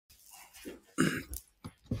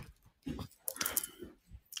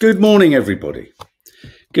Good morning, everybody.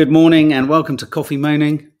 Good morning, and welcome to Coffee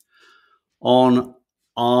Moaning on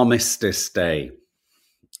Armistice Day.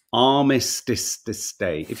 Armistice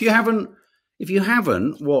Day. If you haven't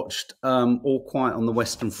watched All Quiet on the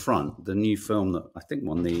Western Front, the new film that I think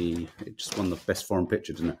it just won the Best Foreign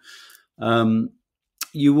Picture, didn't it?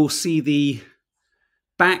 You will see the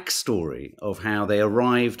backstory of how they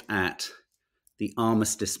arrived at the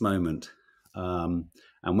armistice moment.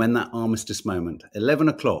 And when that armistice moment, 11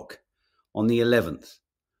 o'clock on the 11th,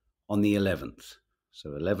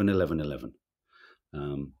 so 11.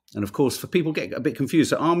 And of course, for people get a bit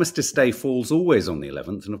confused, so Armistice Day falls always on the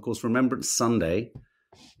 11th. And of course, Remembrance Sunday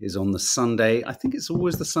is on the Sunday. I think it's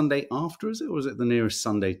always the Sunday after, is it? Or is it the nearest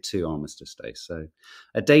Sunday to Armistice Day? So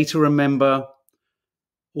a day to remember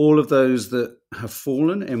all of those that have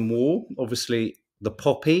fallen in war. Obviously, the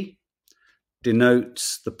poppy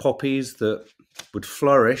denotes the poppies that would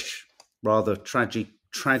flourish rather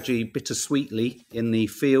bittersweetly in the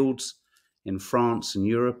fields in France and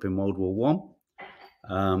Europe in World War I,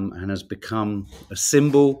 and has become a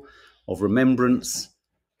symbol of remembrance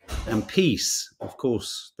and peace. Of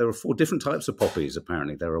course, there are 4 different types of poppies,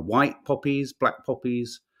 apparently. There are white poppies, black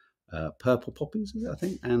poppies, purple poppies, I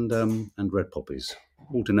think, and red poppies,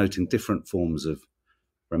 all denoting different forms of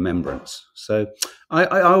remembrance. So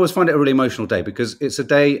I always find it a really emotional day because it's a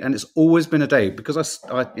day, and it's always been a day, because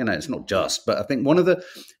I it's not just, but I think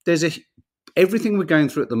everything we're going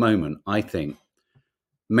through at the moment, I think,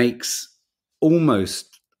 makes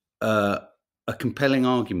almost a compelling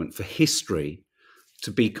argument for history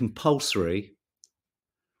to be compulsory,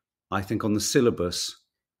 I think, on the syllabus,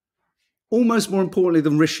 almost more importantly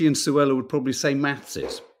than Rishi and Suella would probably say maths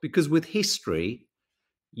is, because with history,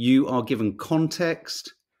 you are given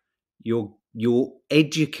context, you're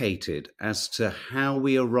educated as to how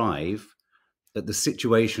we arrive at the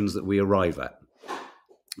situations that we arrive at.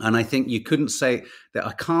 And I think you couldn't say that.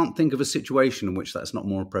 I can't think of a situation in which that's not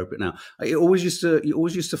more appropriate now. It always used to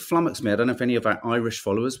flummox me. I don't know if any of our Irish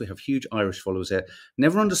followers, we have huge Irish followers here,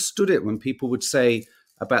 never understood it when people would say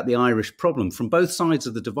about the Irish problem from both sides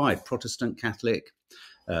of the divide, Protestant, Catholic,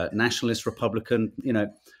 nationalist, Republican,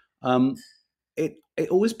 It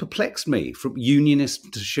always perplexed me, from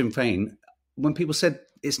unionist to Sinn Féin, when people said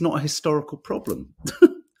it's not a historical problem.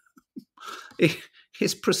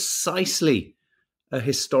 It's precisely a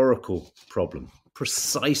historical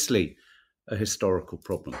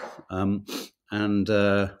problem. And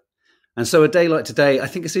so a day like today, I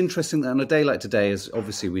think it's interesting that on a day like today, as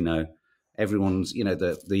obviously we know, everyone's,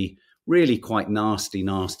 the really quite nasty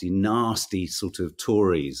sort of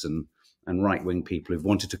Tories and right-wing people who've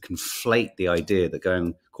wanted to conflate the idea that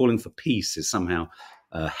calling for peace is somehow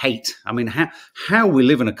hate. I mean, how we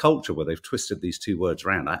live in a culture where they've twisted these two words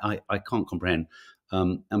around, I can't comprehend.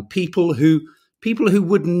 And people who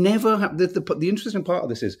would never have, the interesting part of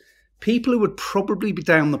this is people who would probably be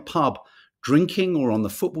down the pub drinking or on the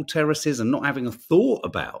football terraces and not having a thought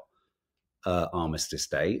about Armistice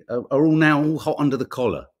Day are all now all hot under the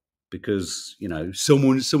collar. Because,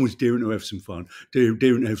 someone's daring to have some fun, daring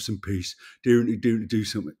to have some peace, daring to do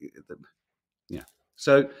something. Yeah.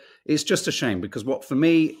 So it's just a shame, because what for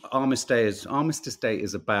me Armistice Day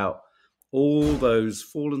is about all those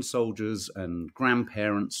fallen soldiers and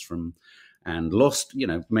grandparents and lost,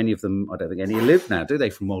 many of them, I don't think any live now, do they,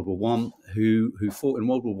 from World War I, who fought in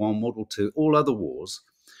World War I, World War II, all other wars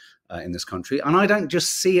in this country. And I don't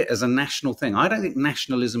just see it as a national thing. I don't think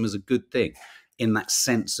nationalism is a good thing, in that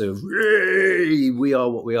sense of, we are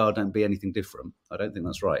what we are, don't be anything different. I don't think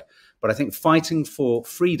that's right. But I think fighting for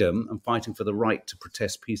freedom and fighting for the right to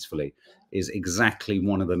protest peacefully is exactly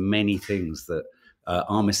one of the many things that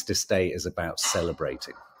Armistice Day is about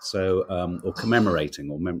celebrating. So, or commemorating,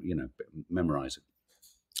 or memorizing.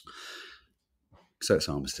 So it's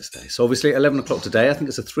Armistice Day. So obviously 11 o'clock today, I think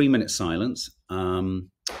it's a 3-minute silence. And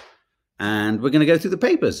we're going to go through the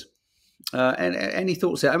papers. Any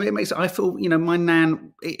thoughts there? I mean, I feel, my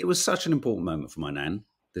nan, it was such an important moment for my nan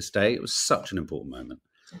this day. It was such an important moment.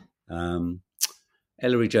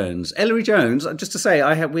 Ellery Jones, just to say,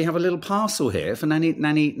 we have a little parcel here for Nanny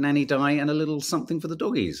Di, and a little something for the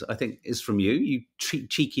doggies, I think is from you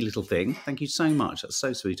cheeky little thing. Thank you so much. That's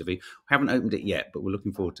so sweet of you. We haven't opened it yet, but we're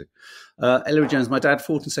looking forward to it. Ellery Jones, my dad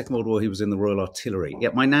fought in the Second World War. He was in the Royal Artillery. Yeah,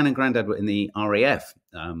 my nan and granddad were in the RAF.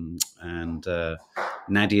 And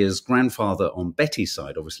Nadia's grandfather on Betty's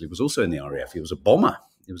side, obviously, was also in the RAF. He was a bomber.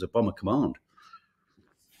 He was a bomber command.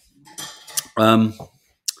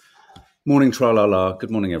 Morning, tra-la-la.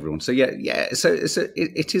 Good morning, everyone. So so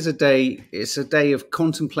it is a day. It's a day of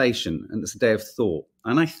contemplation, and it's a day of thought.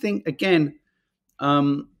 And I think, again,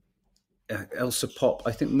 Elsa Pop,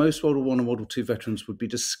 I think most World War I and World War II veterans would be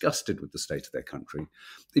disgusted with the state of their country.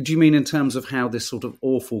 Do you mean in terms of how this sort of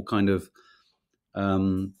awful kind of,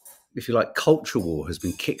 if you like, culture war has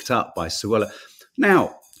been kicked up by Cruella?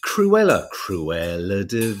 Now, Cruella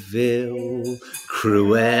de Vil,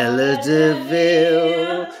 Cruella de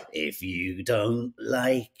Vil. If you don't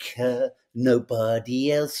like her,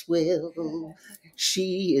 nobody else will.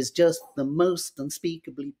 She is just the most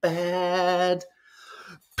unspeakably bad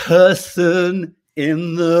person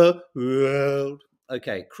in the world.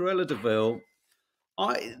 Okay, Cruella de Vil.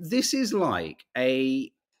 This is like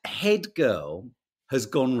a head girl has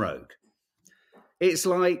gone rogue. It's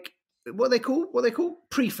like what they call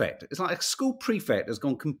prefect. It's like a school prefect has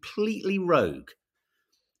gone completely rogue.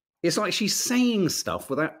 It's like she's saying stuff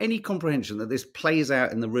without any comprehension that this plays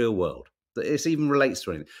out in the real world, that this even relates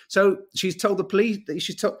to anything. So she's told the police.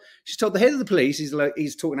 She's told the head of the police.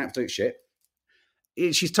 He's talking absolute shit.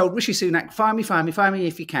 She's told Rishi Sunak, fire me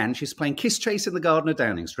if you can. She's playing kiss chase in the garden of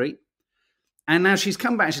Downing Street. And now she's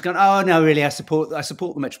come back and she's gone, oh, no, really, I support the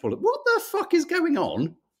Metropolitan. What the fuck is going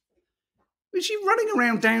on? Is she running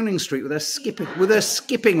around Downing Street with her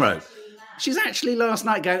skipping rope? She's actually last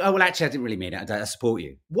night going, oh, well, actually, I didn't really mean it. I support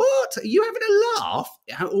you. What? Are you having a laugh?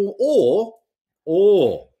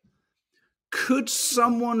 Or could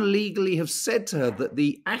someone legally have said to her that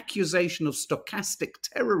the accusation of stochastic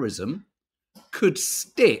terrorism could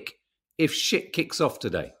stick if shit kicks off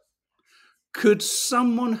today? Could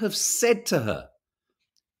someone have said to her,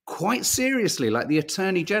 quite seriously, like the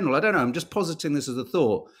Attorney General, I don't know, I'm just positing this as a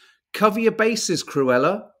thought, cover your bases,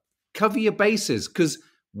 Cruella, cover your bases, because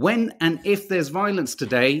when and if there's violence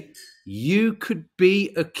today, you could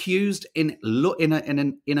be accused in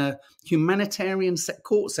a humanitarian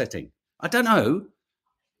court setting. I don't know.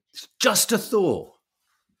 It's just a thought.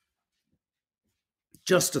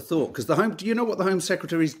 Just a thought, because do you know what the Home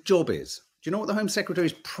Secretary's job is? Do you know what the Home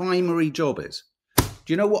Secretary's primary job is? Do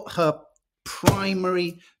you know what her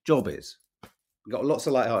primary job is? We've got lots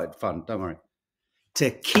of lighthearted fun, don't worry. To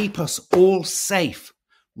keep us all safe,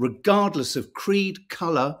 regardless of creed,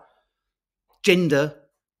 colour, gender,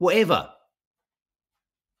 whatever.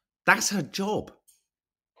 That's her job.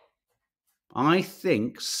 I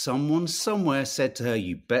think someone somewhere said to her,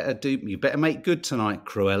 you better make good tonight,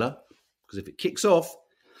 Cruella. Because if it kicks off,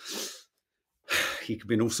 you could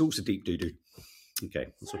be in all sorts of deep doo-doo. Okay.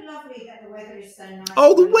 It's so lovely that the weather is so nice.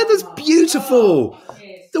 Oh, the weather's beautiful.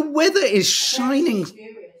 The weather is shining.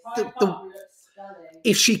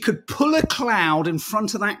 If she could pull a cloud in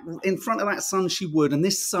front of that sun, she would. And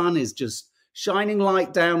this sun is just shining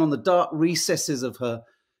light down on the dark recesses of her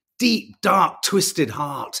deep, dark, twisted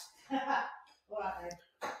heart.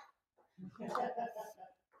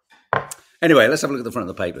 Anyway, let's have a look at the front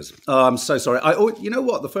of the papers. Oh, I'm so sorry. You know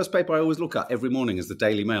what? The first paper I always look at every morning is the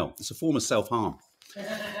Daily Mail. It's a form of self-harm.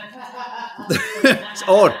 It's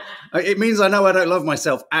odd. It means I know I don't love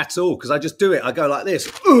myself at all because I just do it. I go like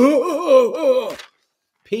this.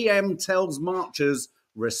 PM tells marchers,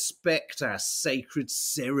 respect our sacred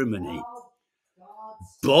ceremony.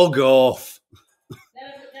 Bog off.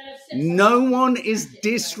 No one is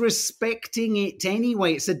disrespecting it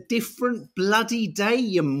anyway. It's a different bloody day,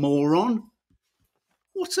 you moron.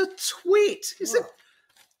 What a twit.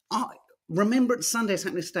 Remembrance Sunday is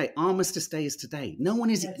happening today. Armistice Day is today. No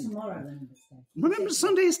one is... tomorrow. Remembrance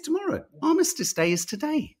Sunday is tomorrow. Armistice Day is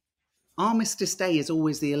today. Armistice Day is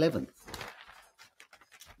always the 11th.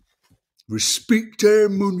 Respect our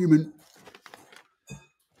monument.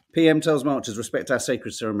 PM tells marchers, respect our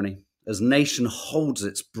sacred ceremony. As nation holds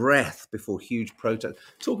its breath before huge protest.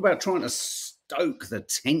 Talk about trying to stoke the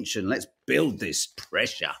tension. Let's build this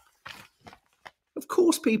pressure. Of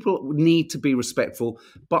course, people need to be respectful,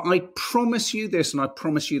 but I promise you this, and I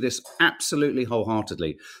promise you this absolutely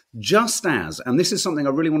wholeheartedly, just as, and this is something I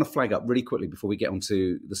really want to flag up really quickly before we get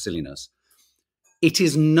onto the silliness, it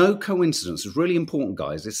is no coincidence, it's really important,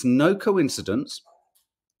 guys, it's no coincidence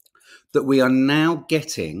that we are now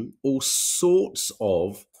getting all sorts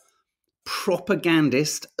of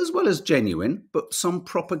propagandist, as well as genuine, but some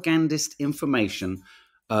propagandist information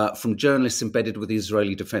from journalists embedded with the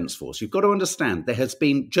Israeli Defense Force. You've got to understand,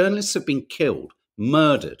 journalists have been killed,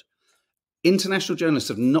 murdered. International journalists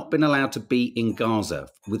have not been allowed to be in Gaza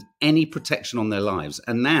with any protection on their lives.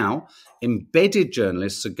 And now embedded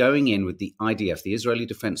journalists are going in with the IDF, the Israeli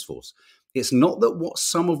Defense Force. It's not that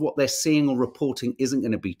some of what they're seeing or reporting isn't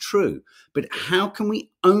going to be true, but how can we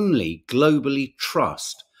only globally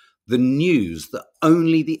trust the news that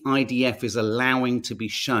only the IDF is allowing to be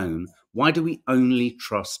shown? Why do we only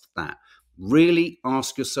trust that? Really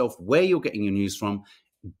ask yourself where you're getting your news from.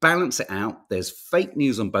 balance it out. There's fake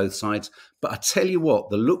news on both sides. But I tell you what,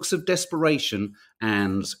 the looks of desperation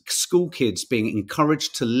and school kids being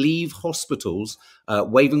encouraged to leave hospitals,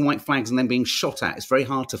 waving white flags and then being shot at, it's very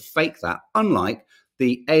hard to fake that, unlike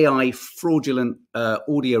the AI fraudulent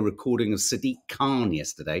audio recording of Sadiq Khan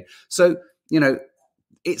yesterday. So,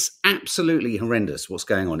 it's absolutely horrendous what's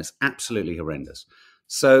going on. It's absolutely horrendous.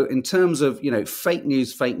 So in terms of, fake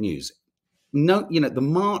news, no, the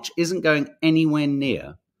march isn't going anywhere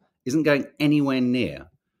near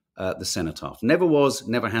the cenotaph. Never was,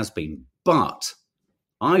 never has been. But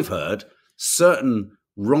I've heard certain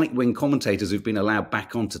right-wing commentators who've been allowed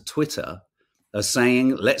back onto Twitter are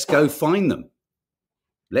saying, let's go find them.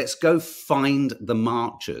 Let's go find the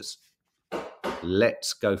marchers.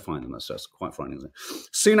 Let's go find them. That's quite frightening, isn't it?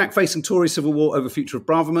 Sunak facing Tory civil war over future of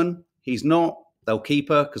Braverman. He's not. They'll keep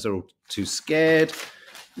her because they're all too scared.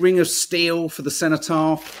 Ring of Steel for the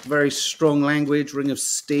cenotaph. Very strong language. Ring of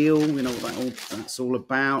Steel. We know what that's all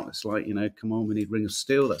about. It's like, come on, we need Ring of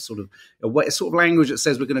Steel. That's sort of language that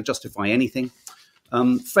says we're going to justify anything.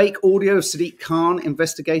 Fake audio of Sadiq Khan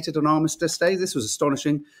investigated on Armistice Day. This was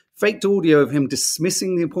astonishing. Faked audio of him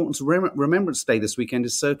dismissing the importance of Remembrance Day this weekend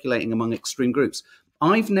is circulating among extreme groups.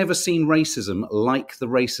 I've never seen racism like the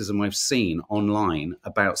racism I've seen online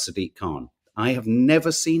about Sadiq Khan. I have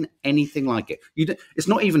never seen anything like it. It's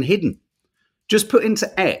not even hidden. Just put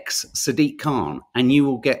into X Sadiq Khan and you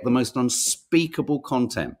will get the most unspeakable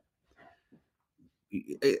content.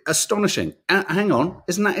 Astonishing. Hang on.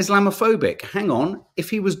 Isn't that Islamophobic? Hang on. If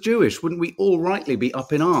he was Jewish, wouldn't we all rightly be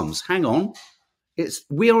up in arms? Hang on.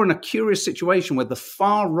 We are in a curious situation where the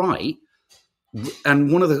far right,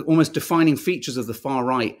 and one of the almost defining features of the far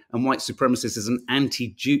right and white supremacists is an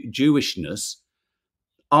anti-Jewishness,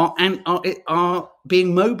 are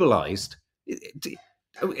being mobilized in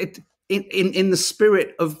the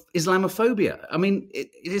spirit of Islamophobia. I mean,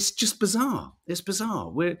 it's just bizarre. It's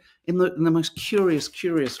bizarre. We're in the most curious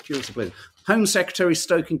place. Home Secretary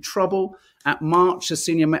stoking trouble at March as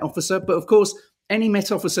senior Met officer. But of course, any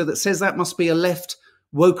Met officer that says that must be a left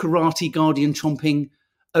wokerati guardian chomping,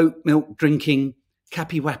 oat milk drinking,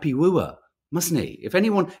 cappy wappy wooer, mustn't he? If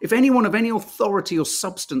anyone of any authority or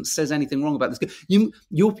substance says anything wrong about this,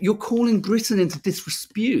 you're calling Britain into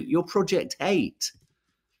disrepute. You're Project 8.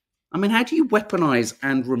 I mean, how do you weaponize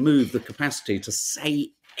and remove the capacity to say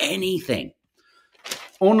anything?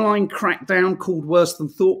 Online crackdown called worse than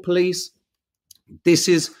thought police. This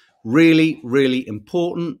is really, really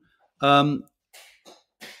important.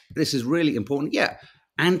 This is really important. Yeah.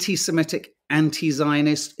 Anti-Semitic,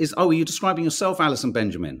 anti-Zionist is. Oh, are you describing yourself, Alison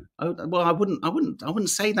Benjamin? Oh, well, I wouldn't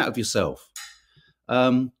say that of yourself.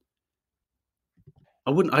 I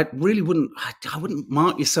wouldn't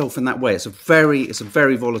mark yourself in that way. It's a very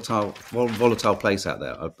volatile place out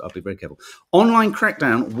there. I'll be very careful. Online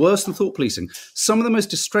crackdown, worse than thought policing. Some of the most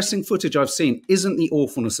distressing footage I've seen isn't the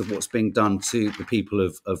awfulness of what's being done to the people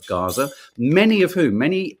of Gaza, many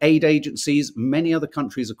aid agencies, many other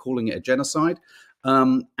countries are calling it a genocide.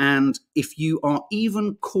 And if you are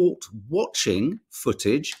even caught watching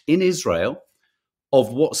footage in Israel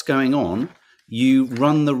of what's going on, you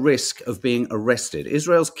run the risk of being arrested.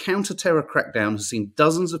 Israel's counter-terror crackdown has seen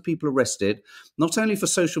dozens of people arrested, not only for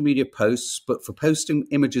social media posts, but for posting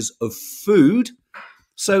images of food.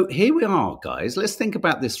 So here we are, guys. Let's think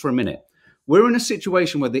about this for a minute. We're in a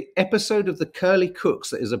situation where the episode of the Curly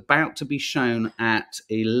Cooks that is about to be shown at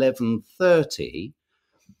 11:30,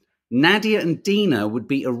 Nadia and Dina would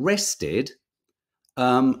be arrested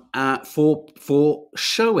for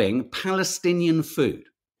showing Palestinian food.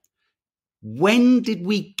 When did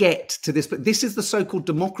we get to this? But this is the so-called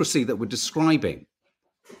democracy that we're describing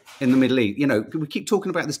in the Middle East. We keep talking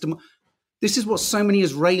about this. This is what so many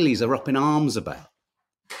Israelis are up in arms about.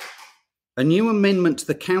 A new amendment to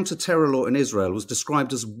the counter-terror law in Israel was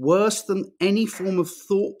described as worse than any form of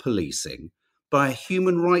thought policing by a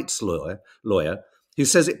human rights lawyer who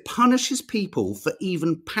says it punishes people for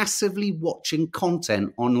even passively watching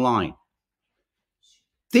content online.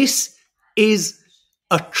 This is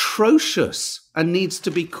atrocious and needs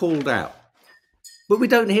to be called out. But we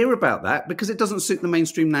don't hear about that because it doesn't suit the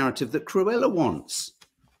mainstream narrative that Cruella wants.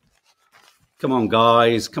 Come on,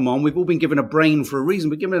 guys. Come on. We've all been given a brain for a reason.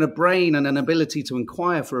 We're given a brain and an ability to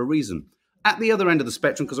inquire for a reason. At the other end of the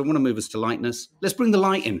spectrum, because I want to move us to lightness, let's bring the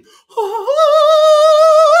light in.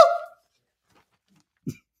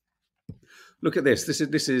 Look at this. This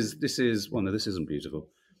is. Well, no, this isn't beautiful.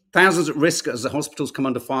 Thousands at risk as the hospitals come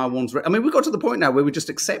under fire. I mean, we've got to the point now where we just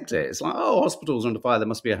accept it. It's like, oh, hospitals are under fire. There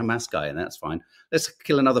must be a Hamas guy, and that's fine. Let's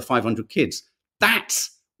kill another 500 kids.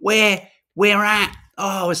 That's where we're at.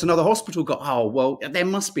 Oh, it's another hospital. Oh, well, there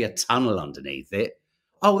must be a tunnel underneath it.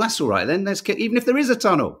 Oh, that's all right then. Let's kill, even if there is a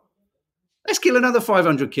tunnel, let's kill another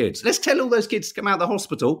 500 kids. Let's tell all those kids to come out of the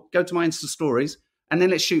hospital, go to my Insta stories, and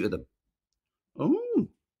then let's shoot at them. Oh,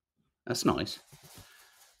 that's nice.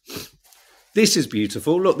 This is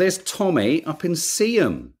beautiful. Look, there's Tommy up in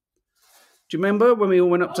Seaham. Do you remember when we all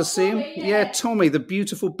went up to see him? Yeah, Tommy, the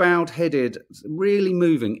beautiful, bowed-headed, really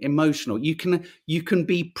moving, emotional. You can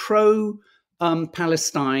be pro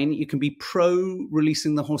Palestine, you can be pro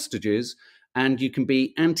releasing the hostages, and you can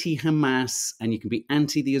be anti-Hamas, and you can be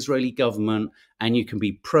anti the Israeli government, and you can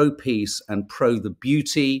be pro peace and pro the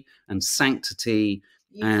beauty and sanctity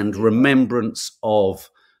and remembrance of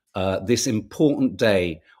this important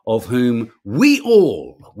day, of whom we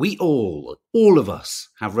all of us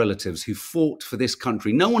have relatives who fought for this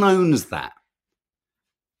country. No one owns that.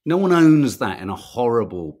 No one owns that in a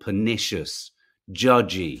horrible, pernicious,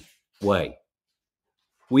 judgy way.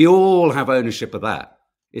 We all have ownership of that.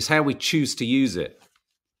 It's how we choose to use it.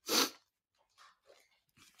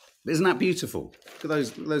 Isn't that beautiful? Look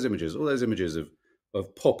at those images, all those images of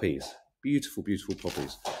poppies. Beautiful, beautiful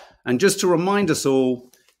poppies. And just to remind us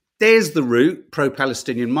all, there's the route,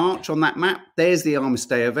 pro-Palestinian march on that map. There's the Armistice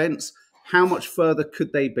Day events. How much further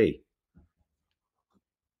could they be?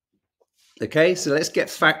 Okay, so let's get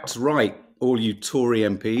facts right, all you Tory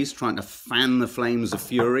MPs trying to fan the flames of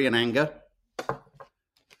fury and anger.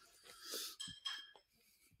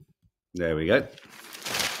 There we go.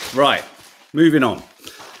 Right, moving on.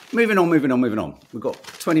 We've got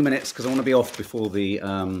 20 minutes because I want to be off before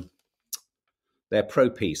they're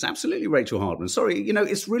pro-peace. Absolutely, Rachel Hardman. Sorry,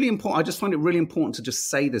 it's really important. I just find it really important to just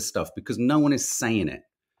say this stuff because no one is saying it.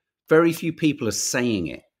 Very few people are saying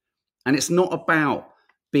it. And it's not about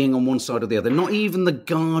being on one side or the other. Not even The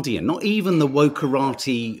Guardian, not even the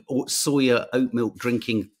wokerati or soya oat milk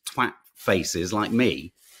drinking twat faces like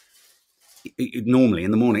me, normally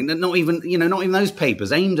in the morning. Not even those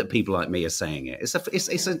papers aimed at people like me are saying it.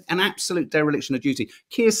 It's an absolute dereliction of duty.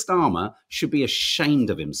 Keir Starmer should be ashamed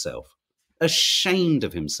of himself. Ashamed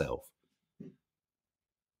of himself.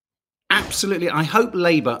 Absolutely. I hope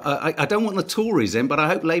Labour, I don't want the Tories in, but I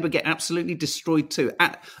hope Labour get absolutely destroyed too.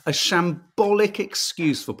 A shambolic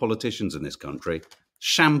excuse for politicians in this country.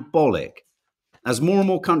 Shambolic. As more and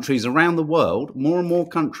more countries around the world, more and more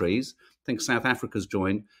countries, I think South Africa's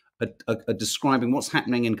joined, are describing what's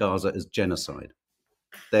happening in Gaza as genocide.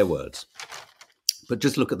 Their words. But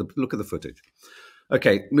just look at the footage.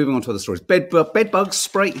 Okay, moving on to other stories. Bedbug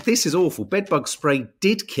spray. This is awful. Bedbug spray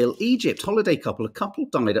did kill Egypt. Holiday couple. A couple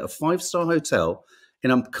died at a 5-star hotel in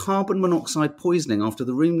a carbon monoxide poisoning after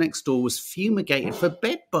the room next door was fumigated for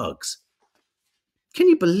bedbugs. Can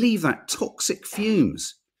you believe that? Toxic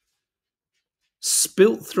fumes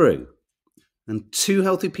spilt through. And 2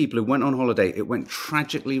 healthy people who went on holiday, it went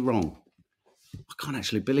tragically wrong. I can't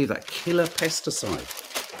actually believe that. Killer pesticide.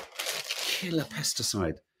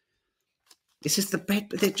 It's just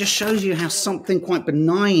it just shows you how something quite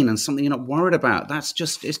benign and something you're not worried about. It's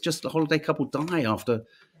just a holiday couple die after.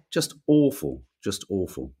 Just awful.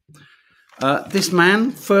 This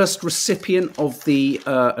man, first recipient of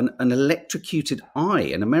an electrocuted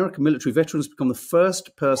eye. An American military veteran has become the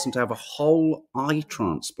first person to have a whole eye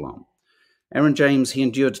transplant. Aaron James, he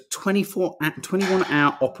endured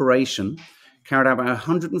 21-hour operation carried out by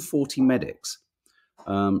 140 medics.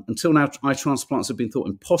 Until now, eye transplants have been thought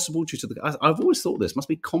impossible due to I've always thought this must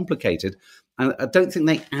be complicated, and I don't think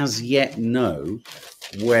they as yet know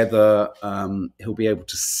whether he'll be able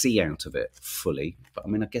to see out of it fully. But I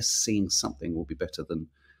mean, I guess seeing something will be better than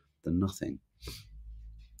nothing.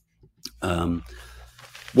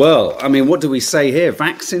 Well, I mean, what do we say here?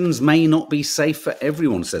 Vaccines may not be safe for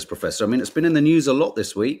everyone, says Professor. I mean, it's been in the news a lot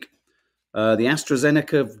this week. The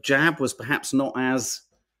AstraZeneca jab was perhaps not as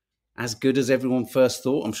good as everyone first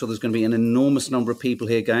thought. I'm sure there's going to be an enormous number of people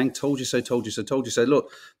here going, "Told you so, told you so, told you so." Look,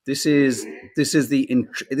 this is the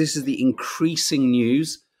increasing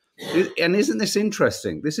news, and isn't this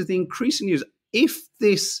interesting? This is the increasing news.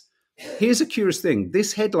 Here's a curious thing.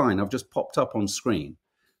 This headline I've just popped up on screen.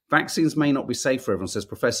 Vaccines may not be safe for everyone, says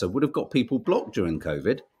Professor, would have got people blocked during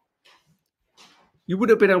COVID. You would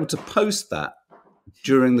have been able to post that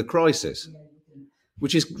during the crisis,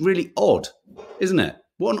 which is really odd, isn't it?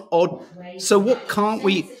 What an odd. So what can't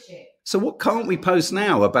we post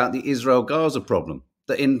now about the Israel-Gaza problem?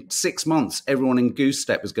 That in 6 months, everyone in Goose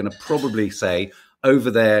Step is going to probably say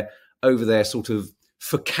over their sort of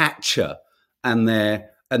focaccia and their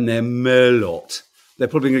merlot. They're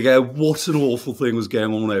probably going to go, what an awful thing was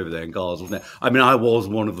going on over there in Gaza, wasn't it? I mean, I was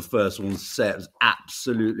one of the first ones to say it was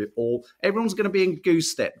absolutely awful. Everyone's going to be in Goose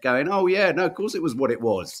Step going, oh, yeah, no, of course it was what it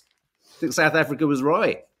was. I think South Africa was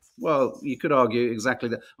right. Well, you could argue exactly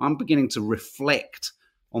that. I'm beginning to reflect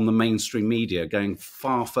on the mainstream media, going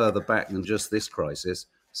far further back than just this crisis.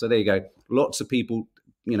 So there you go. Lots of people,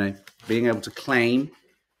 being able to claim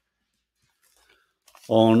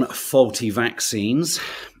on faulty vaccines.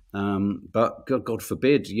 But God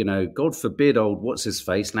forbid, God forbid old what's his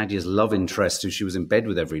face, Nadia's love interest, who she was in bed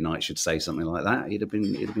with every night, should say something like that. It'd have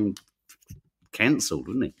been cancelled,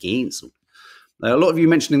 wouldn't it? Cancelled. A lot of you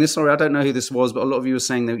mentioning this, sorry, I don't know who this was, but a lot of you were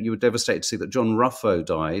saying that you were devastated to see that John Ruffo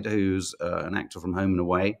died, who's an actor from Home and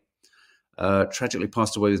Away. Tragically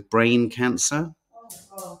passed away with brain cancer.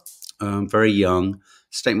 Very young.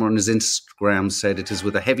 Statement on his Instagram said, "It is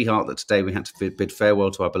with a heavy heart that today we had to bid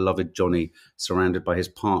farewell to our beloved Johnny, surrounded by his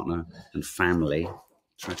partner and family."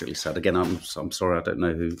 Tragically sad. Again, I'm sorry, I don't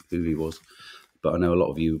know who he was, but I know a lot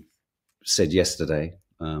of you said yesterday.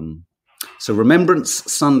 So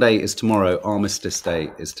Remembrance Sunday is tomorrow. Armistice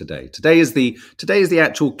Day is today. Today is the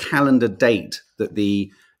actual calendar date that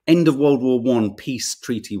the end of World War I peace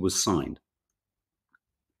treaty was signed.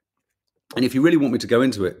 And if you really want me to go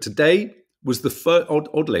into it, today was the first,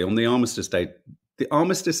 oddly, on the Armistice Day. The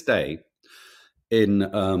Armistice Day in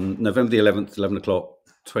November the 11th, 11 o'clock,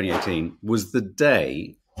 2018, was the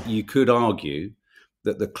day you could argue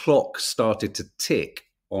that the clock started to tick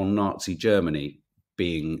on Nazi Germany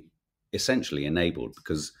being essentially enabled,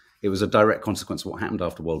 because it was a direct consequence of what happened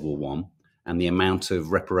after World War I and the amount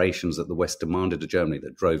of reparations that the West demanded of Germany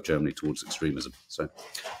that drove Germany towards extremism. So,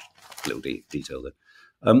 a little detail there.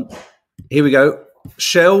 Here we go.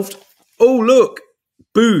 Shelved. Oh, look.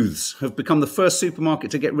 Booths have become the first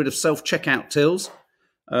supermarket to get rid of self-checkout tills.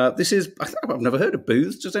 I've never heard of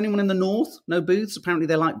booths. Does anyone in the north know booths? Apparently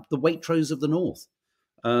they're like the Waitrose of the north.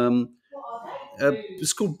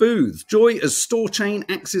 It's called Booths. Joy as store chain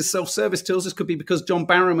axes self-service tills. This could be because John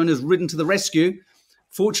Barrowman has ridden to the rescue.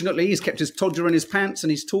 Fortunately, he's kept his todger in his pants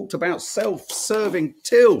and he's talked about self-serving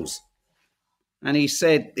tills. And he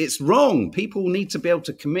said, it's wrong. People need to be able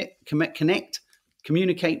to connect,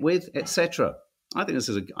 communicate with, etc. I think this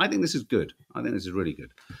is good. I think this is really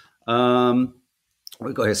good. What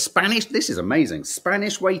we've got here, Spanish. This is amazing.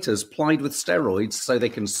 Spanish waiters plied with steroids so they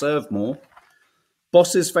can serve more.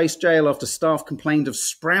 Bosses face jail after staff complained of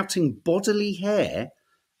sprouting bodily hair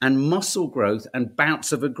and muscle growth and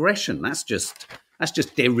bouts of aggression. That's just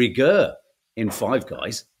de rigueur in Five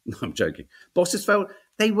Guys. No, I'm joking. Bosses felt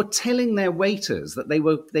they were telling their waiters that they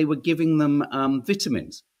were giving them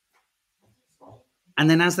vitamins. And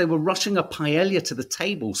then as they were rushing a paella to the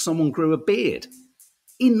table, someone grew a beard.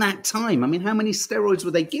 In that time, I mean, how many steroids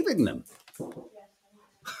were they giving them?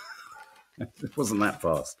 It wasn't that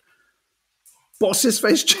fast. Bosses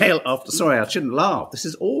face jail after... Sorry, I shouldn't laugh. This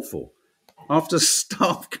is awful. After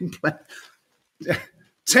staff complained...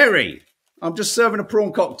 Terry, I'm just serving a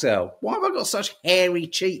prawn cocktail. Why have I got such hairy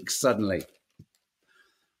cheeks suddenly?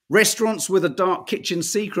 Restaurants with a dark kitchen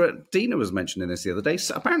secret. Dina was mentioning this the other day.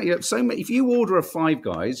 So apparently, if you order a Five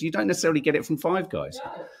Guys, you don't necessarily get it from Five Guys.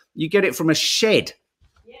 No. You get it from a shed.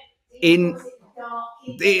 Yeah.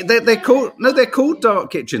 They're called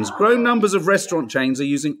dark kitchens. Growing numbers of restaurant chains are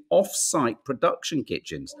using off-site production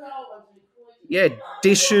kitchens. Yeah,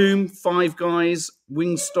 Dishoom, Five Guys,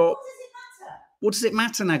 Wingstop. What does it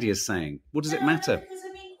matter? Nadia's saying. What does it matter? Because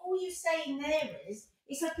I mean, all you're saying there is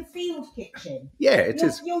it's like a field kitchen. Yeah, it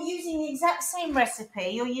is. You're using the exact same recipe.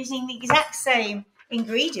 You're using the exact same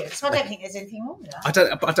ingredients. I don't think there's anything wrong with that.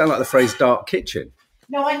 I don't like the phrase dark kitchen.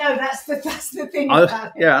 No, I know that's the thing about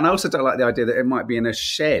it. Yeah, and I also don't like the idea that it might be in a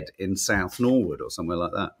shed in South Norwood or somewhere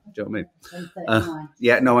like that. Do you know what I mean?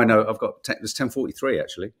 Yeah, no, I know. I've got it's 10:43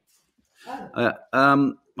 actually. Oh.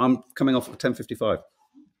 I'm coming off at 10:55.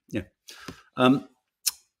 Yeah.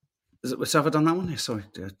 So have I done that one? Yeah, sorry,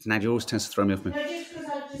 Nadia always tends to throw me off.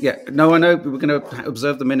 No, I know. We're going to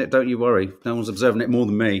observe the minute. Don't you worry. No one's observing it more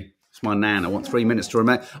than me. It's my nan. I want 3 minutes to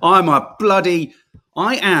remember. I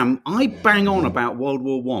bang on about World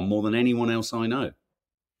War I more than anyone else I know.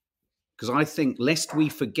 Because I think, lest we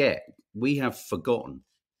forget, we have forgotten.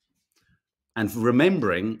 And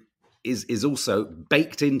remembering is also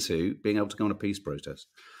baked into being able to go on a peace protest.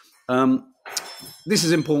 This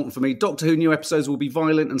is important for me. Doctor Who new episodes will be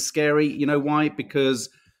violent and scary. You know why? Because,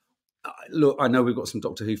 look, I know we've got some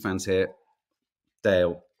Doctor Who fans here.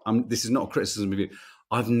 Dale, this is not a criticism of you.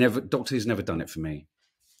 Doctor Who's never done it for me.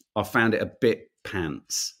 I found it a bit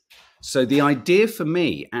pants. So the idea for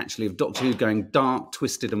me, actually, of Doctor Who going dark,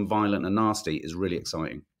 twisted and violent and nasty is really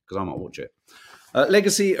exciting because I might watch it.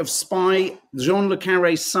 Legacy of Spy. Jean Le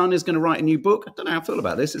Carré's son is going to write a new book. I don't know how I feel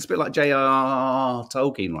about this. It's a bit like J.R.R.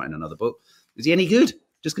 Tolkien writing another book. Is he any good?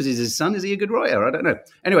 Just because he's his son, is he a good writer? I don't know.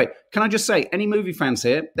 Anyway, can I just say, any movie fans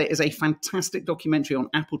here, there is a fantastic documentary on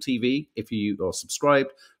Apple TV, if you are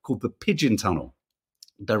subscribed, called The Pigeon Tunnel.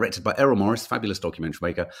 directed by Errol Morris, fabulous documentary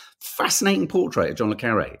maker. Fascinating portrait of John le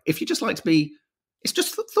Carré. If you just like to be, it's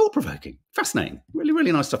just thought-provoking, fascinating, really,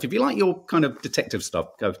 really nice stuff. If you like your kind of detective stuff,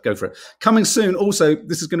 go for it. Coming soon, also,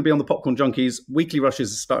 this is going to be on the Popcorn Junkies. Weekly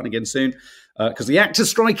Rushes is starting again soon because the actor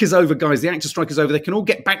strike is over, guys. The actor strike is over. They can all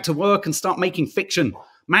get back to work and start making fiction.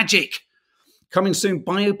 Magic. Coming soon,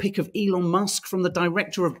 biopic of Elon Musk from the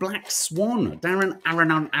director of Black Swan, Darren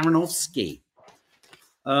Aronofsky.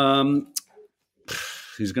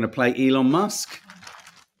 Who's going to play Elon Musk?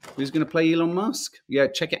 Who's going to play Elon Musk? Yeah,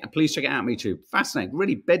 check it. Please check it out on YouTube. Fascinating.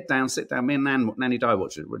 Really bed down, sit down. Me and Nanny Di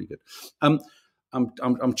watch it. Really good. I'm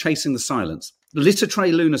chasing the silence. Litter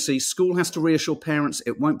tray lunacy. School has to reassure parents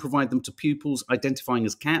it won't provide them to pupils identifying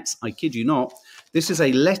as cats. I kid you not. This is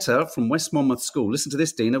a letter from West Monmouth School. Listen to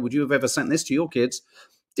this, Dina. Would you have ever sent this to your kids?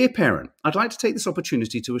 Dear parent, I'd like to take this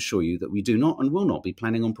opportunity to assure you that we do not and will not be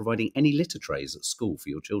planning on providing any litter trays at school for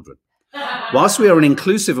your children. Whilst we are an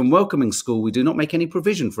inclusive and welcoming school, we do not make any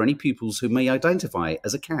provision for any pupils who may identify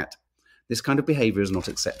as a cat. This kind of behaviour is not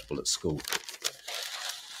acceptable at school.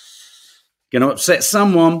 Going to upset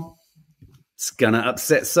someone. It's going to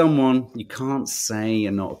upset someone. You can't say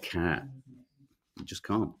you're not a cat. You just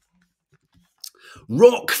can't.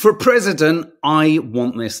 Rock for president. I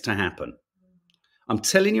want this to happen. I'm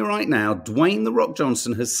telling you right now, Dwayne "The Rock"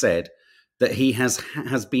 Johnson has said that he has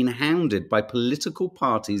been hounded by political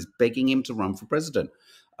parties begging him to run for president.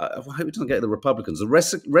 I hope he doesn't get the Republicans.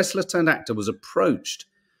 The wrestler turned actor was approached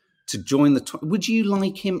to join the... Would you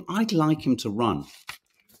like him? I'd like him to run.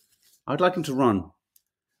 I'd like him to run.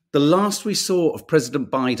 The last we saw of President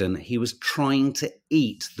Biden, he was trying to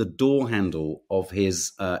eat the door handle of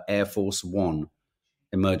his Air Force One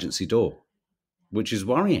emergency door, which is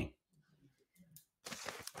worrying.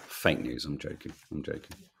 Fake news. I'm joking.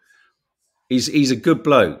 He's a good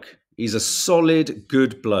bloke. He's a solid,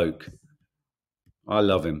 good bloke. I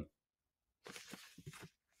love him.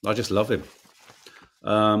 I just love him.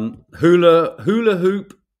 Hula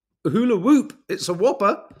whoop. It's a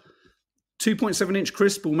whopper. 2.7-inch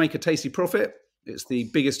crisp will make a tasty profit. It's the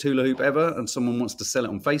biggest hula hoop ever, and someone wants to sell it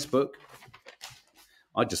on Facebook.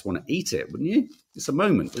 I just want to eat it, wouldn't you? It's a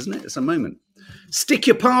moment, isn't it? It's a moment. Stick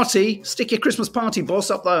your Christmas party, boss,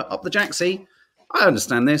 up the jacksie. I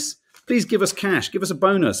understand this. Please give us cash. Give us a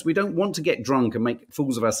bonus. We don't want to get drunk and make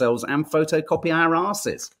fools of ourselves and photocopy our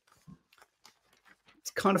asses. It's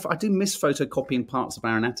kind of... I do miss photocopying parts of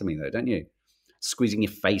our anatomy, though, don't you? Squeezing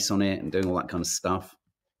your face on it and doing all that kind of stuff.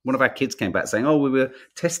 One of our kids came back saying, we were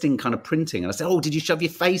testing kind of printing. And I said, did you shove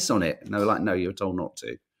your face on it? And they were like, no, you were told not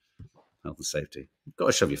to. Health and safety. You've got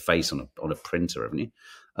to shove your face on a printer, haven't you?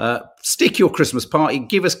 Stick your Christmas party.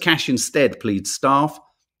 Give us cash instead, please, staff.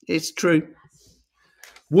 It's true.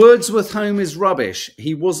 Wordsworth home is rubbish.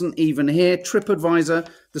 He wasn't even here. TripAdvisor.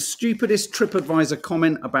 The stupidest TripAdvisor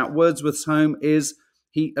comment about Wordsworth's home is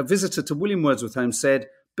a visitor to William Wordsworth home said,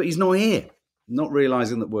 but he's not here. Not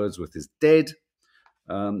realising that Wordsworth is dead.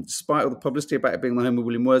 Despite all the publicity about it being the home of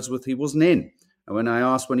William Wordsworth, he wasn't in. And when I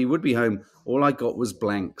asked when he would be home, all I got was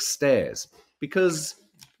blank stares. Because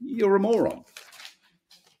you're a moron.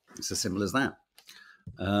 It's as simple as that.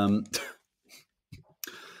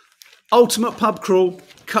 Ultimate pub crawl.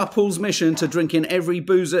 Couple's mission to drink in every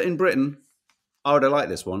boozer in Britain. I would have liked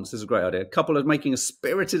this once. This is a great idea. Couple are making a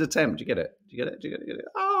spirited attempt. Do you get it? Do you get it?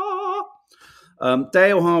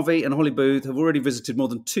 Dale Harvey and Holly Booth have already visited more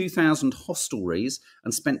than 2,000 hostelries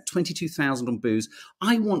and spent 22,000 on booze.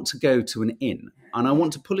 I want to go to an inn, and I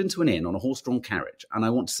want to pull into an inn on a horse-drawn carriage, and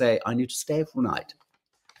I want to say, I need to stay for a night.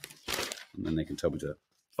 And then they can tell me to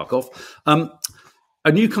fuck off.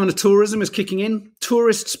 A new kind of tourism is kicking in.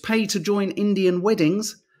 Tourists pay to join Indian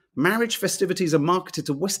weddings. Marriage festivities are marketed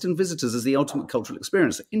to Western visitors as the ultimate cultural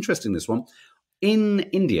experience. Interesting, this one. In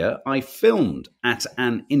India, I filmed at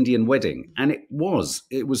an Indian wedding, and it was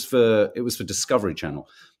for Discovery Channel.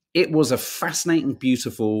 It was a fascinating,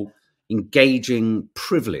 beautiful, engaging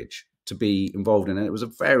privilege to be involved in, and it was a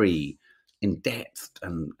very in-depth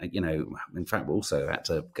and, in fact, we also had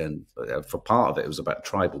to go and, for part of it was about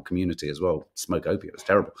tribal community as well. Smoke opium. It was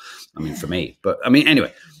terrible. For me. But,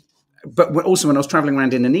 anyway. But also when I was traveling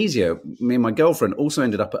around Indonesia, me and my girlfriend also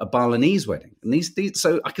ended up at a Balinese wedding. And these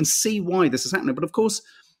so I can see why this is happening. But of course,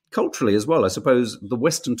 culturally as well, I suppose the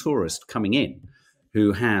Western tourist coming in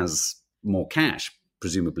who has more cash,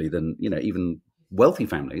 presumably, than, even wealthy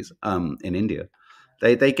families in India,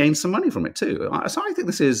 they gain some money from it too. So I don't think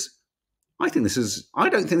this is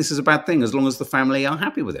a bad thing as long as the family are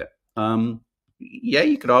happy with it. Yeah,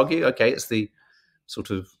 you could argue, okay, it's the sort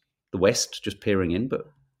of the West just peering in, but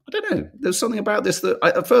I don't know. There's something about this that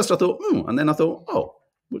at first I thought, and then I thought,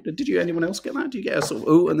 did anyone else get that? Do you get a sort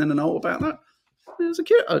of and then an about that? It was a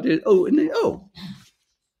cute. I did. Oh, and it, oh.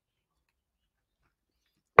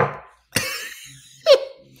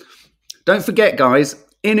 Don't forget, guys,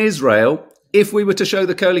 in Israel, if we were to show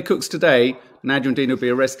the curly cooks today, Nadia and Dean would be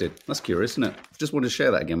arrested. That's curious, isn't it? Just wanted to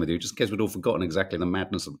share that again with you, just in case we'd all forgotten exactly the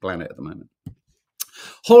madness of the planet at the moment.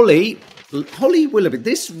 Holly Willoughby.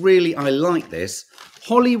 This really, I like this.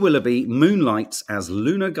 Holly Willoughby moonlights as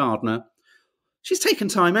lunar gardener. She's taken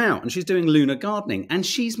time out and she's doing lunar gardening, and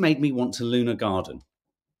she's made me want to lunar garden,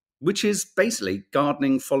 which is basically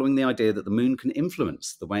gardening following the idea that the moon can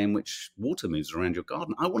influence the way in which water moves around your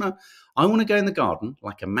garden. I want to go in the garden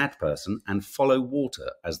like a mad person and follow water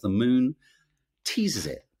as the moon teases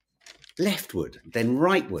it leftward, then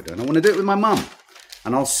rightward. And I want to do it with my mum,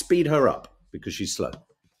 and I'll speed her up because she's slow.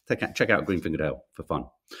 Check out Greenfinger Dale for fun.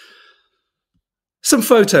 Some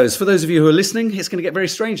photos for those of you who are listening. It's going to get very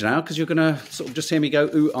strange now because you're going to sort of just hear me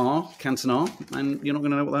go ooh ah, Cantonar, and you're not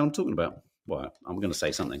going to know what I'm talking about. Well, I'm going to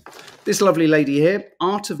say something. This lovely lady here,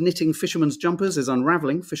 Art of Knitting Fisherman's Jumpers, is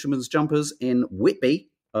unravelling fisherman's jumpers in Whitby.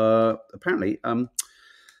 Apparently,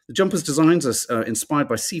 the jumpers' designs are inspired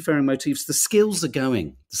by seafaring motifs. The skills are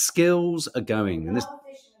going. The skills are going. And this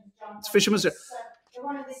fisherman's jumpers. They're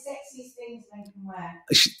one of the sexiest things men can wear.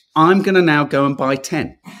 I'm going to now go and buy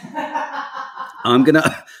 10. I'm gonna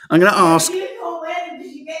ask. You can't wear them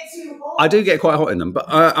because you get too hot. I do get quite hot in them, but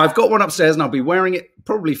I've got one upstairs and I'll be wearing it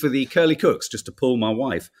probably for the curly cooks, just to pull my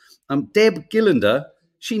wife. Deb Gillander,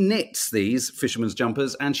 she knits these fisherman's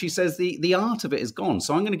jumpers, and she says the art of it is gone.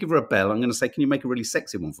 So I'm going to give her a bell. I'm going to say, can you make a really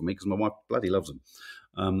sexy one for me? Because my wife bloody loves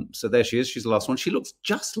them. So there she is. She's the last one. She looks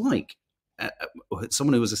just like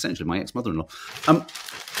someone who was essentially my ex-mother-in-law.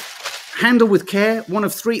 Handle with care, one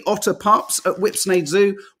of 3 otter pups at Whipsnade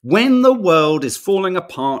Zoo. When the world is falling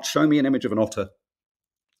apart, show me an image of an otter,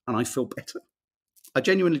 and I feel better. I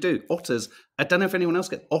genuinely do. Otters, I don't know if anyone else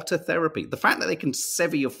gets otter therapy. The fact that they can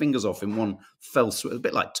sever your fingers off in one fell swoop, a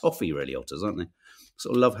bit like toffee, really, otters, aren't they?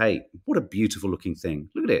 Sort of love-hate. What a beautiful looking thing.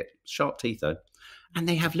 Look at it. Sharp teeth, though. And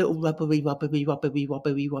they have little rubbery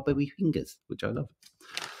fingers, which I love.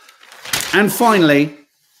 And finally,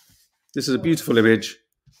 this is a beautiful image.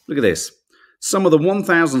 Look at this. Some of the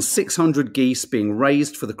 1,600 geese being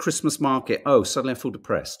raised for the Christmas market. Oh, suddenly I feel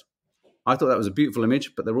depressed. I thought that was a beautiful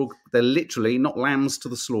image, but they're literally not lambs to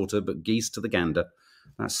the slaughter, but geese to the gander.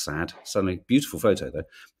 That's sad. Suddenly, beautiful photo, though.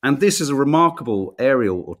 And this is a remarkable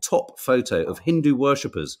aerial or top photo of Hindu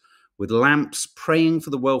worshippers with lamps praying for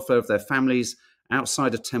the welfare of their families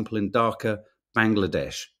outside a temple in Dhaka,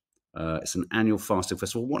 Bangladesh. It's an annual fasting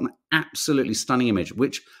festival. What an absolutely stunning image,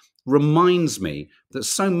 which reminds me that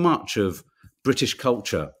so much of British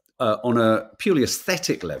culture on a purely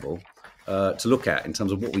aesthetic level to look at in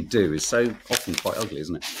terms of what we do is so often quite ugly,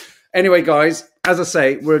 isn't it? Anyway, guys, as I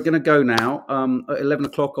say, we're going to go now. At 11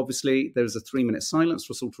 o'clock, obviously, there's a 3-minute silence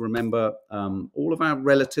for us all to remember all of our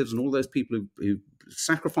relatives and all those people who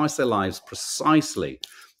sacrificed their lives precisely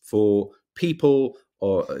for people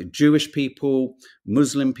or Jewish people,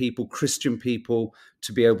 Muslim people, Christian people,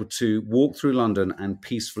 to be able to walk through London and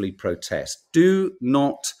peacefully protest. Do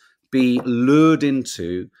not be lured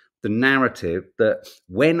into the narrative that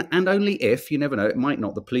when and only if, you never know, it might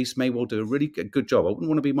not, the police may well do a really good job. I wouldn't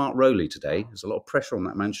want to be Mark Rowley today. There's a lot of pressure on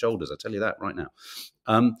that man's shoulders, I tell you that right now.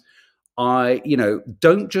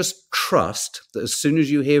 Don't just trust that as soon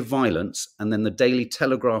as you hear violence and then the Daily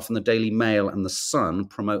Telegraph and the Daily Mail and the Sun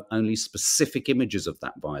promote only specific images of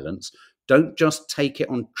that violence, don't just take it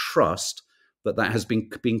on trust that has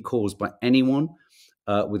been caused by anyone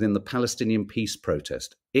within the Palestinian peace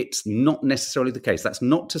protest. It's not necessarily the case. That's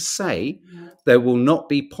not to say there will not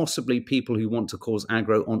be possibly people who want to cause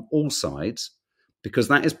aggro on all sides, because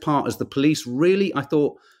that is part, as the police really, I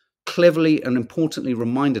thought, cleverly and importantly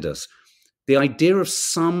reminded us, the idea of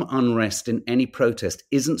some unrest in any protest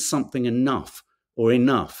isn't something enough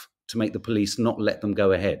to make the police not let them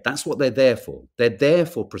go ahead. That's what they're there for. They're there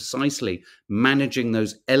for precisely managing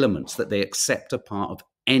those elements that they accept are part of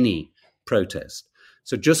any protest.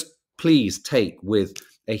 So just please take with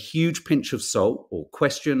a huge pinch of salt or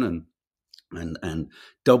question and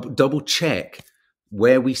double check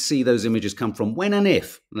where we see those images come from, when and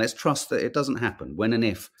if. And let's trust that it doesn't happen, when and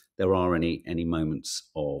if there are any moments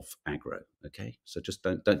of aggro. Okay, so just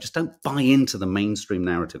don't buy into the mainstream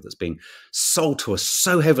narrative that's being sold to us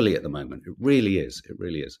so heavily at the moment. It really is. It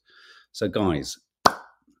really is. So, guys,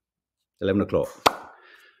 11 o'clock.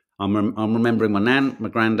 I'm remembering my nan, my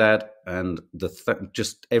granddad, and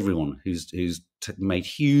just everyone who's made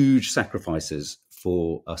huge sacrifices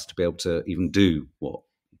for us to be able to even do what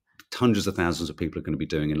hundreds of thousands of people are going to be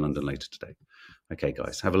doing in London later today. Okay,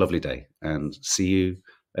 guys, have a lovely day and see you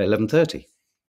at 11:30.